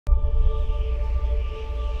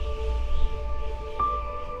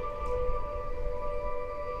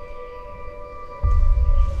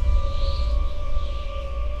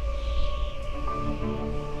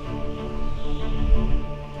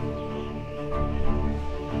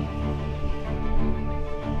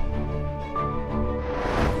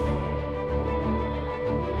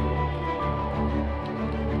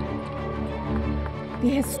The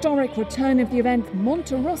historic return of the event,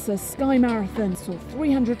 Monte Rosa SkyMarathon, saw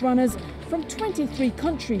 300 runners from 23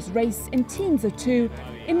 countries race in teams of two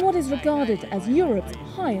in what is regarded as Europe's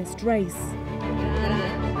highest race.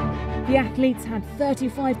 The athletes had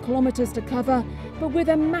 35 kilometres to cover, but with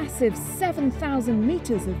a massive 7,000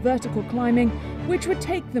 metres of vertical climbing, which would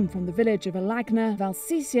take them from the village of Alagna,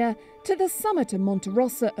 Valsesia, to the summit of Monte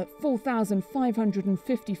Rosa at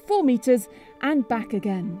 4,554 metres and back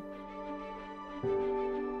again.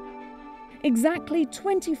 Exactly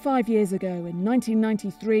 25 years ago, in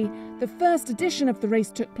 1993, the first edition of the race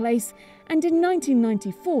took place, and in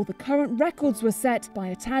 1994 the current records were set by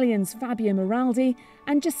Italians Fabio Maraldi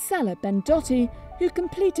and Gisella Bendotti, who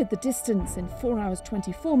completed the distance in 4 hours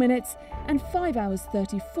 24 minutes and 5 hours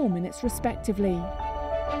 34 minutes respectively.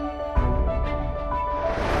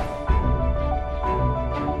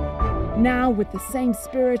 Now, with the same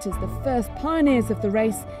spirit as the first pioneers of the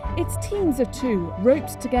race, it's teams of two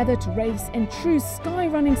roped together to race in true sky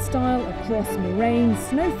running style across moraines,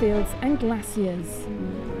 snowfields and glaciers.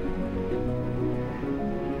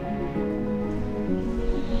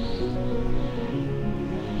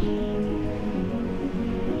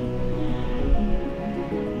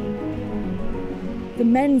 The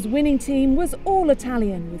men's winning team was all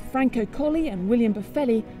Italian, with Franco Colli and William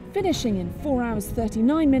Buffelli finishing in 4 hours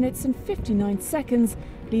 39 minutes and 59 seconds,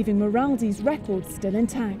 leaving Maraldi's record still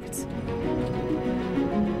intact.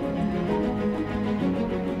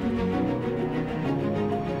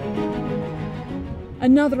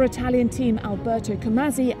 Another Italian team, Alberto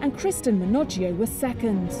Comazzi and Kristen Minoggio, were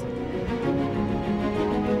second.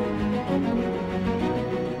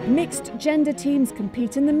 Mixed gender teams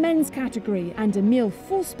compete in the men's category, and Emil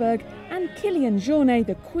Forsberg and Kilian Jornet,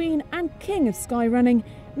 the queen and king of skyrunning,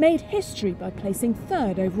 made history by placing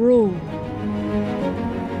third overall.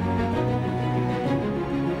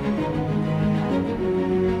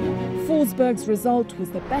 Forsberg's result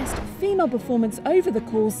was the best female performance over the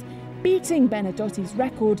course, beating Benedotti's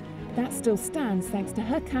record, but that still stands thanks to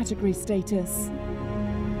her category status.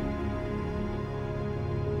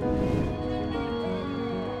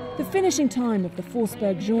 The finishing time of the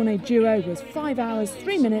Forsberg-Jornet duo was 5 hours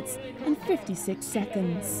 3 minutes and 56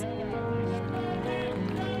 seconds.